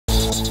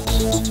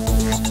Too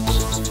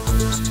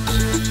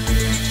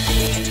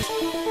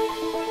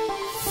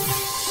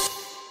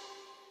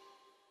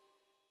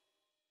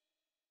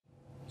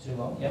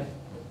long, yeah.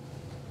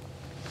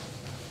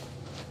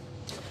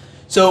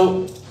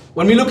 So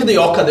when we look at the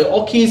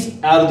OCA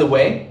is out of the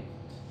way.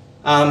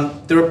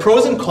 There are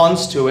pros and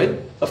cons to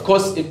it. Of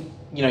course, you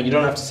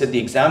don't have to sit the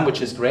exam,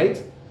 which is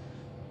great,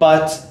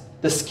 but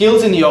the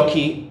skills in the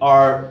OCA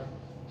are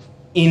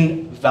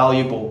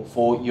invaluable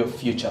for your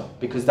future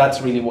because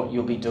that's really what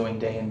you'll be doing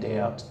day in, day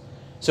out.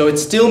 So it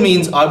still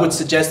means I would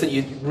suggest that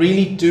you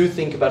really do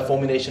think about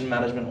formulation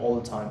management all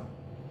the time.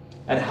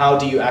 And how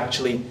do you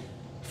actually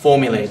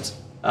formulate?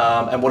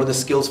 And what are the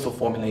skills for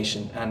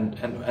formulation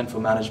and for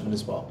management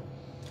as well.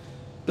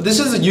 But this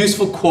is a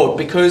useful quote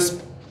because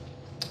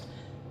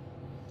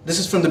this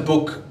is from the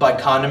book by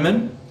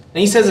Kahneman. And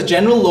he says a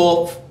general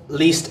law of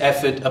least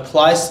effort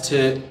applies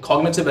to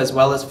cognitive as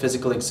well as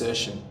physical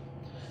exertion.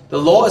 The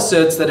law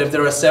asserts that if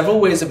there are several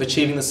ways of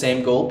achieving the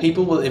same goal,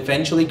 people will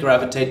eventually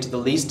gravitate to the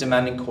least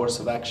demanding course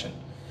of action.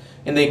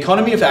 In the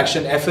economy of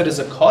action, effort is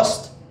a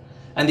cost,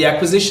 and the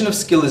acquisition of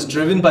skill is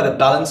driven by the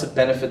balance of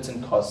benefits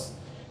and costs.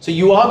 So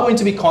you are going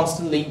to be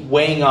constantly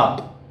weighing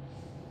up,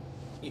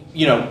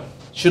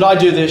 should I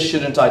do this,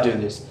 shouldn't I do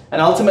this?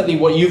 And ultimately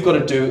what you've got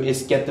to do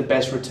is get the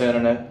best return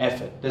on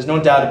effort. There's no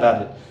doubt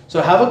about it.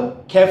 So have a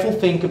careful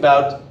think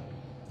about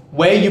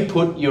where you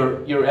put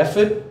your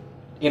effort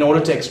in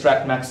order to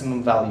extract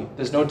maximum value.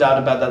 There's no doubt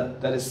about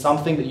that. That is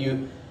something that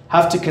you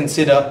have to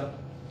consider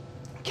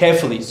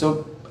carefully.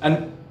 So,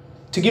 and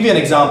to give you an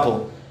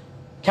example,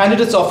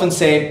 candidates often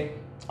say,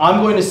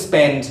 I'm going to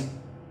spend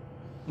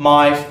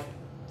my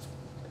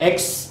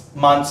X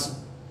months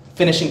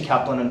finishing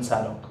Kaplan and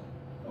Sadok,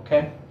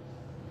 okay?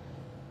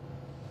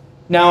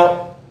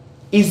 Now,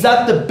 is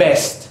that the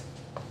best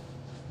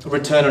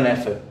return on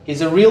effort?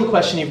 Is a real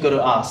question you've got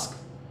to ask.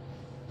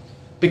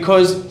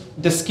 Because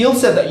the skill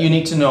set that you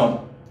need to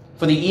know,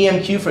 for the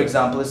EMQ, for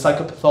example, is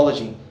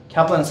psychopathology.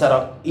 Kaplan and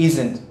Sadok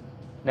isn't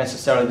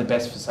necessarily the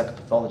best for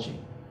psychopathology.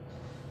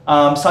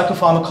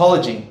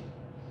 Psychopharmacology,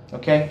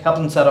 okay?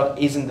 Kaplan and Sadok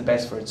isn't the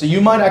best for it. So you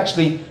might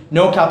actually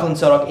know Kaplan and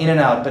Sadok in and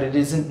out, but it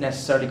isn't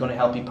necessarily going to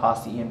help you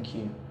pass the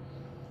EMQ,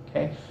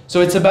 okay?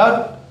 So it's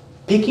about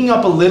picking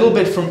up a little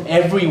bit from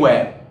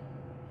everywhere.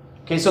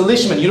 Okay, so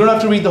Leishman, you don't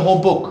have to read the whole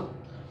book,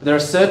 but there are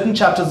certain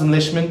chapters in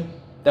Leishman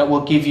that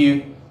will give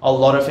you a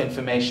lot of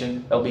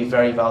information that will be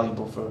very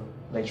valuable for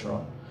later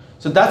on.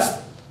 So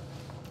that's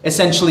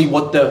essentially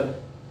what the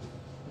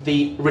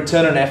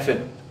return on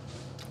effort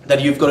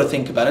that you've got to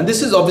think about. And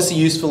this is obviously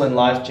useful in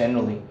life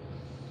generally.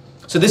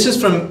 So this is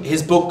from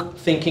his book,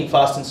 Thinking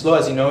Fast and Slow,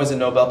 as you know, is a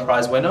Nobel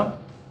Prize winner.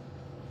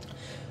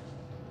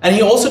 And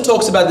he also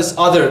talks about this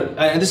other,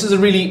 and this is a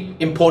really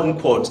important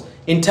quote,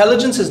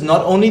 intelligence is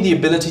not only the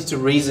ability to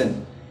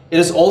reason, it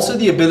is also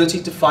the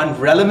ability to find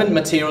relevant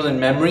material in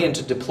memory and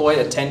to deploy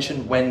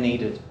attention when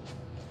needed.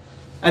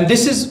 And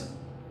this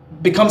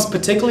becomes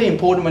particularly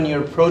important when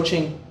you're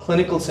approaching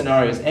clinical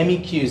scenarios,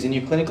 MEQs in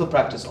your clinical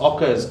practice,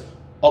 OCAs,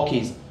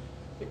 OCAs.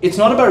 It's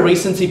not about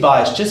recency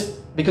bias, just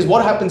because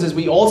what happens is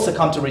we all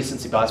succumb to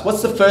recency bias.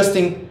 What's the first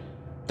thing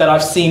that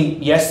I've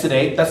seen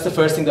yesterday? That's the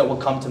first thing that will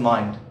come to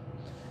mind.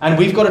 And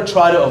we've got to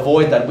try to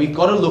avoid that. We've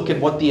got to look at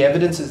what the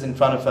evidence is in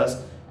front of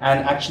us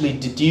and actually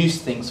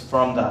deduce things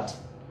from that.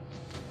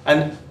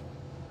 And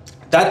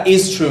that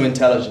is true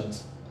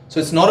intelligence. So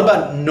it's not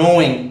about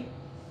knowing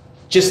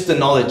just the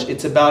knowledge.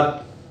 It's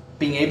about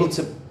being able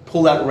to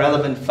pull out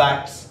relevant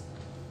facts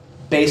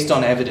based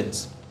on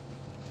evidence.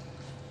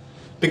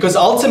 Because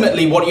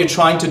ultimately what you're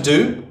trying to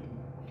do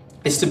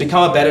is to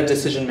become a better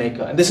decision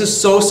maker. And this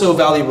is so, so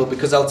valuable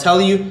because I'll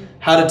tell you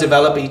how to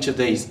develop each of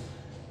these.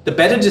 The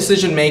better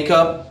decision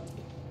maker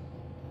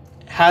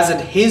has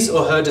at his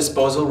or her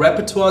disposal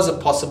repertoires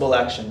of possible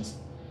actions.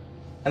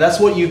 And that's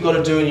what you've got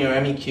to do in your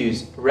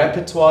MEQs,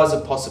 repertoires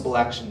of possible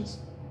actions.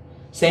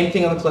 Same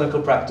thing on the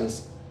clinical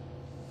practice.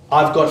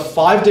 I've got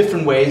 5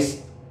 different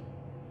ways.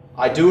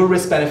 I do a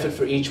risk benefit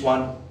for each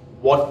one.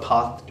 What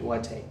path do I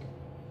take?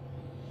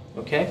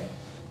 Okay?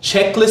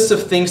 Checklists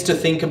of things to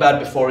think about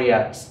before he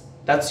acts.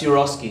 That's your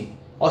OSCE.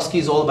 OSCE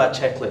is all about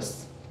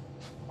checklists.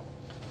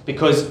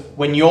 Because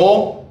when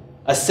you're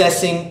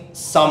assessing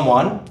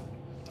someone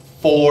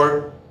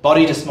for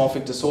body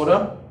dysmorphic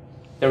disorder,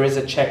 there is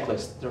a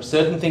checklist. There are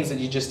certain things that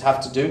you just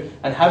have to do.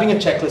 And having a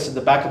checklist at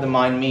the back of the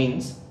mind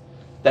means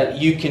that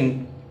you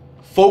can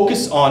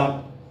focus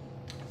on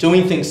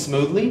doing things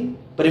smoothly.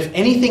 But if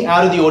anything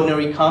out of the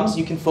ordinary comes,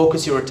 you can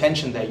focus your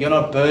attention there. You're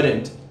not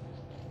burdened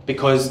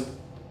because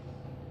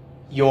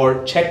your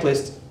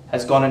checklist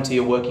has gone into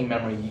your working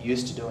memory. You're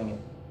used to doing it.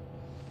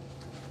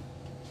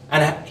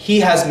 And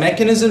he has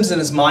mechanisms in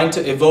his mind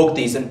to evoke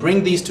these and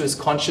bring these to his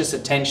conscious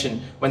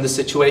attention when the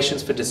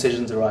situations for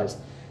decisions arise.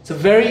 It's a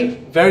very,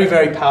 very,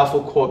 very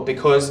powerful quote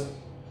because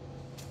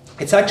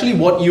it's actually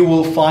what you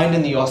will find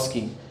in the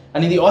OSCE.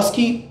 And in the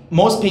OSCE,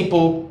 most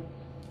people,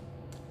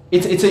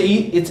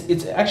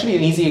 it's actually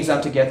an easy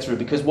exam to get through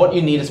because what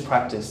you need is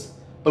practice.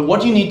 But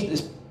what you need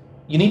is,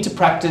 you need to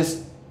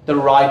practice the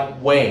right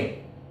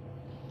way.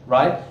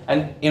 right?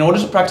 And in order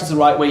to practice the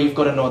right way, you've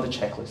got to know the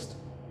checklist.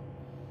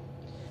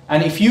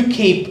 And if you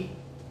keep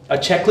a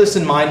checklist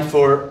in mind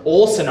for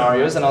all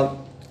scenarios, and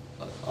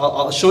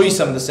I'll show you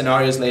some of the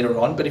scenarios later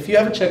on, but if you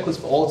have a checklist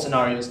for all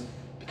scenarios, it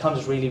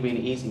becomes really, really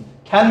easy.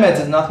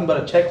 CanMeds is nothing but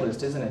a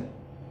checklist, isn't it?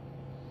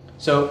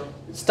 So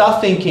start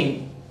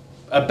thinking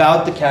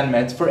about the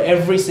CanMeds for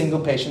every single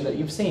patient that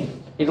you've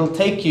seen. It'll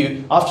take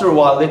you, after a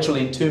while,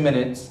 literally in 2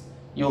 minutes,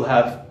 you'll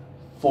have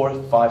 4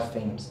 or 5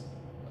 themes.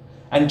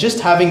 And just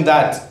having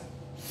that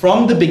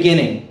from the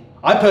beginning,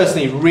 I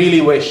personally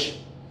really wish,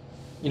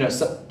 you know,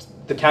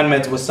 the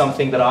CanMeds was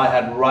something that I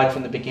had right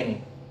from the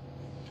beginning.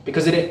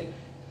 Because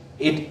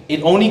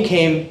it only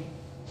came,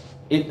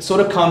 it sort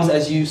of comes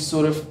as you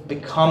sort of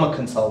become a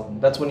consultant.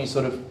 That's when you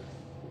sort of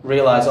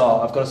realize,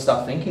 oh, I've got to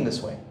start thinking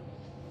this way.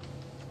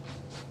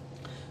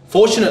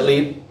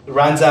 Fortunately,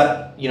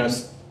 RANZCP, you know,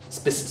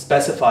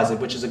 specifies it,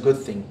 which is a good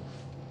thing.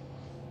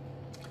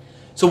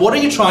 So what are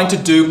you trying to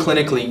do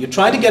clinically? You're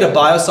trying to get a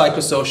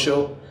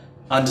biopsychosocial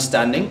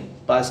understanding,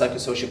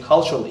 biopsychosocial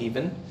cultural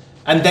even,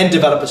 and then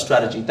develop a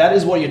strategy. That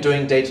is what you're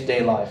doing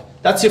day-to-day life.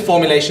 That's your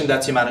formulation,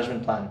 that's your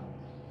management plan.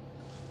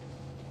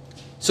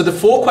 So the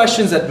 4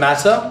 questions that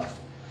matter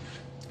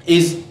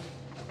is,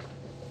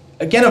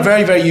 again, a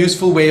very, very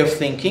useful way of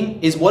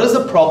thinking, is what is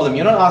the problem?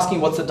 You're not asking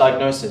what's the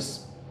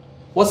diagnosis.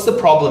 What's the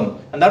problem?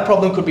 And that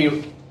problem could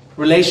be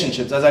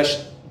relationships, as I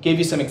gave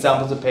you some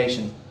examples of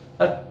patients.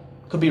 That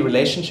could be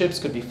relationships,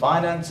 could be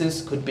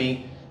finances, could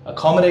be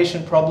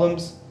accommodation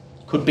problems,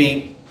 could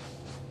be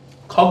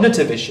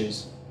cognitive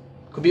issues,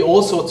 could be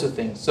all sorts of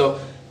things. So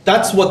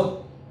that's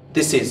what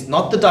this is,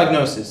 not the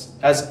diagnosis.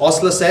 As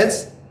Osler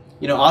says,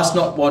 you know, ask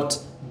not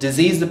what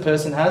disease the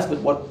person has, but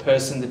what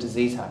person the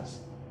disease has,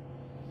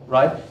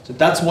 right? So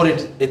that's what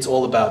it's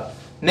all about.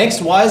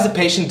 Next, why has the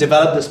patient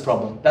developed this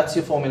problem? That's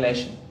your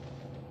formulation.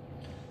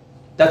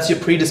 That's your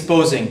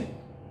predisposing,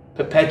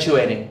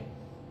 perpetuating,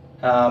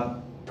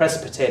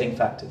 precipitating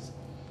factors.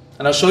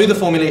 And I'll show you the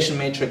formulation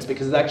matrix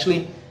because it's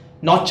actually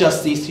not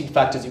just these 3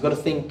 factors. You've got to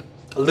think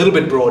a little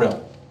bit broader.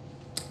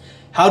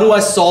 How do I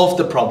solve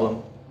the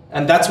problem?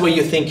 And that's where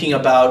you're thinking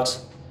about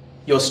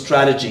your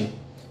strategy.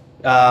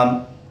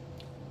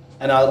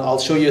 And I'll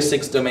show you a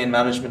 6-domain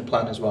management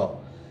plan as well.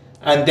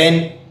 And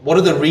then what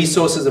are the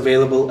resources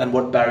available and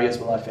what barriers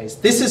will I face?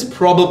 This is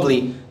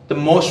probably the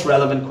most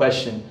relevant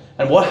question.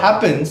 And what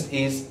happens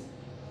is,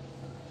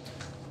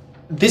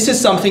 this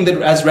is something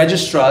that as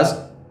registrars,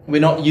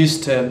 we're not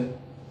used to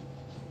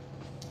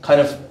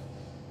kind of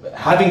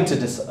having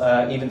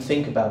to even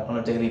think about on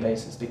a daily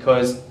basis,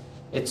 because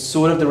it's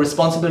sort of, the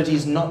responsibility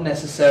is not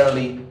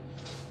necessarily,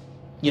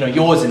 you know,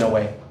 yours in a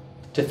way,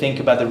 to think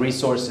about the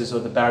resources or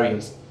the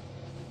barriers.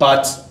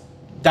 But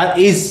that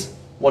is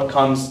what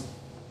comes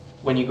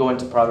when you go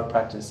into private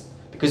practice,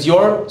 because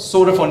you're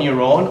sort of on your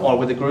own or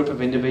with a group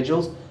of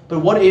individuals. But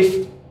what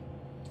if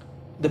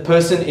the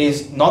person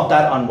is not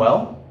that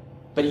unwell,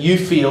 but you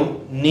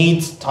feel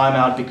needs time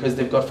out because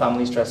they've got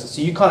family stresses?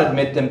 So you can't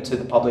admit them to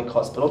the public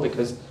hospital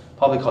because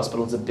public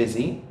hospitals are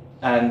busy,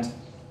 and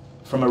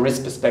from a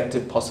risk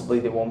perspective, possibly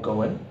they won't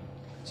go in.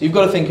 So you've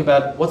got to think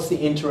about, what's the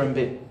interim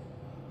bit?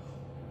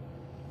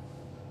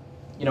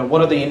 You know,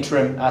 what are the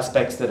interim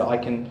aspects that I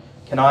can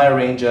I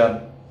arrange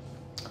a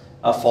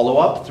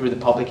follow-up through the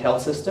public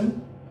health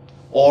system?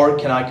 Or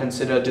can I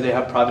consider, do they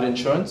have private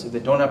insurance? If they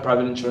don't have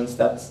private insurance,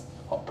 that's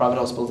private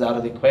hospitals out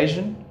of the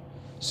equation.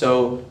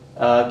 So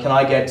can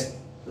I get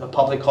a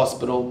public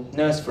hospital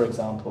nurse, for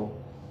example,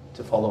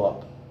 to follow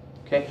up?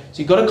 Okay, so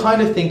you've got to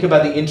kind of think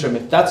about the interim.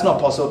 If that's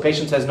not possible, a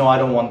patient says, no, I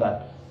don't want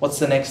that. What's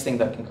the next thing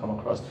that can come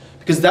across?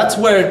 Because that's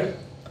where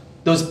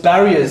those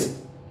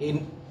barriers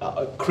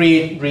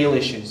create real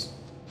issues.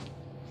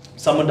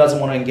 Someone doesn't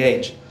want to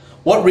engage.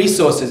 What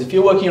resources? If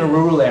you're working in a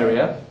rural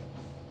area,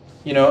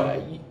 you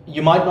know,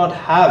 you might not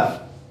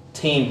have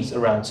teams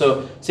around.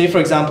 So say, for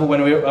example,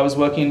 when I was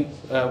working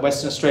in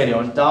Western Australia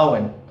in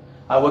Darwin,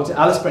 I worked at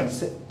Alice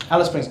Springs.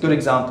 Alice Springs, good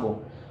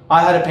example.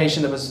 I had a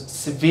patient that was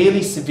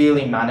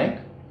severely manic.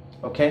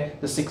 Okay,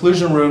 the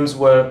seclusion rooms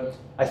were,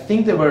 I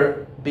think they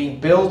were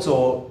being built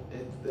or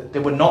they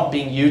were not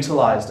being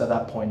utilized at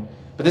that point.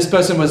 But this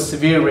person was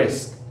severe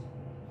risk.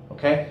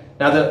 Okay,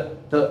 now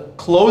the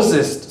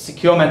closest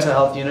secure mental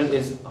health unit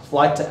is a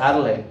flight to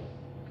Adelaide.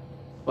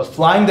 But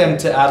flying them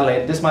to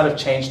Adelaide, this might have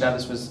changed now,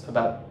 this was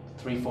about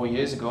 3-4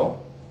 years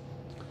ago.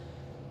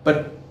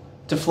 But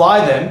to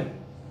fly them,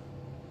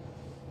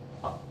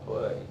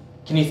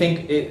 can you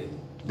think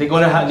they're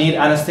going to need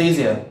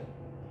anesthesia?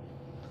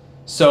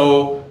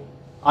 So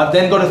I've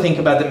then got to think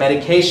about the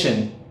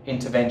medication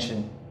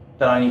intervention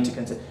that I need to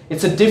consider.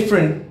 It's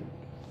a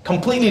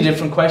completely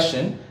different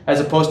question as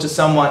opposed to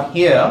someone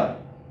here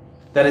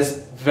that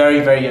is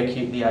very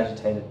acutely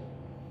agitated.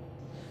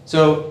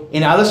 So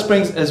in Alice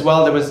Springs as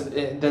well,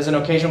 there's an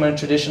occasion when a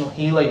traditional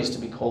healer used to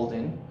be called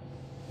in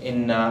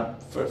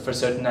for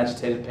certain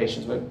agitated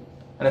patients,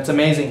 and it's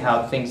amazing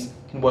how things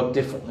can work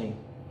differently.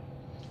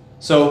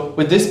 So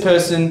with this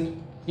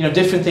person, you know,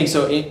 different things.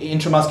 So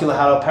intramuscular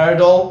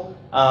haloperidol,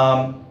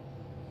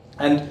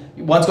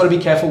 And one's got to be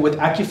careful with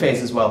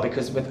accuphase as well,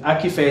 because with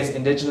accuphase,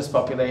 indigenous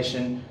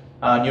population,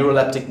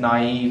 neuroleptic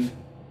naive,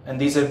 and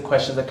these are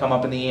questions that come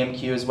up in the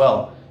EMQ as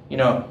well. You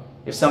know,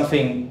 if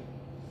something,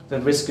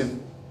 the risk of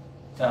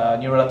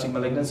neuroleptic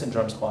malignant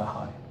syndrome is quite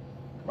high,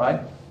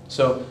 right?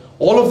 So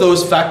all of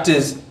those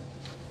factors,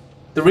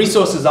 the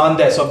resources aren't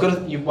there, so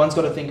one's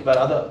got to think about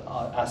other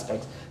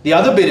aspects. The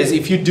other bit is,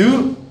 if you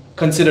do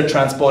consider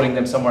transporting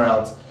them somewhere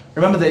else,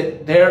 remember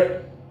that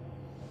they're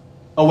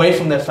away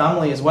from their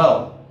family as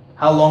well.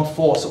 How long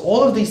for? So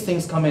all of these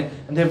things come in,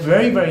 and they're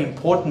very, very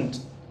important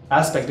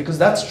aspects, because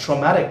that's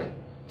traumatic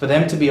for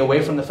them to be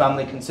away from the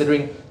family,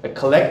 considering a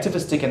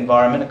collectivistic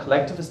environment, a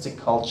collectivistic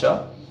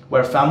culture,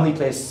 where family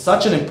plays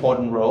such an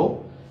important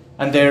role,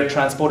 and they're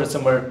transported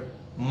somewhere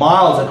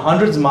miles and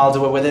hundreds of miles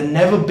away where they've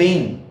never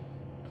been.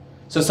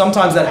 So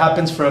sometimes that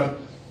happens from,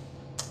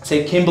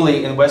 say,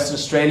 Kimberley in Western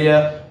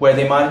Australia, where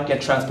they might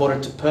get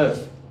transported to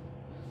Perth.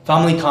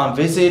 Family can't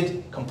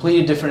visit,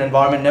 completely different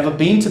environment, never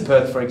been to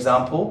Perth, for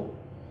example.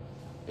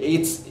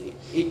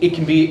 It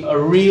can be a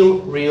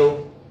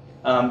real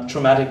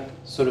traumatic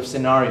sort of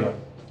scenario.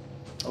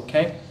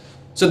 Okay?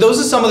 So those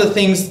are some of the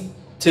things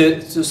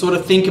to sort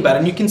of think about,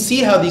 and you can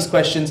see how these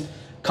questions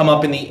come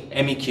up in the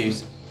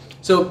MEQs.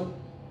 So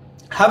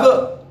have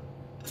a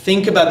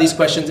think about these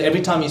questions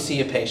every time you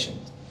see a patient.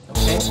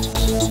 Okay?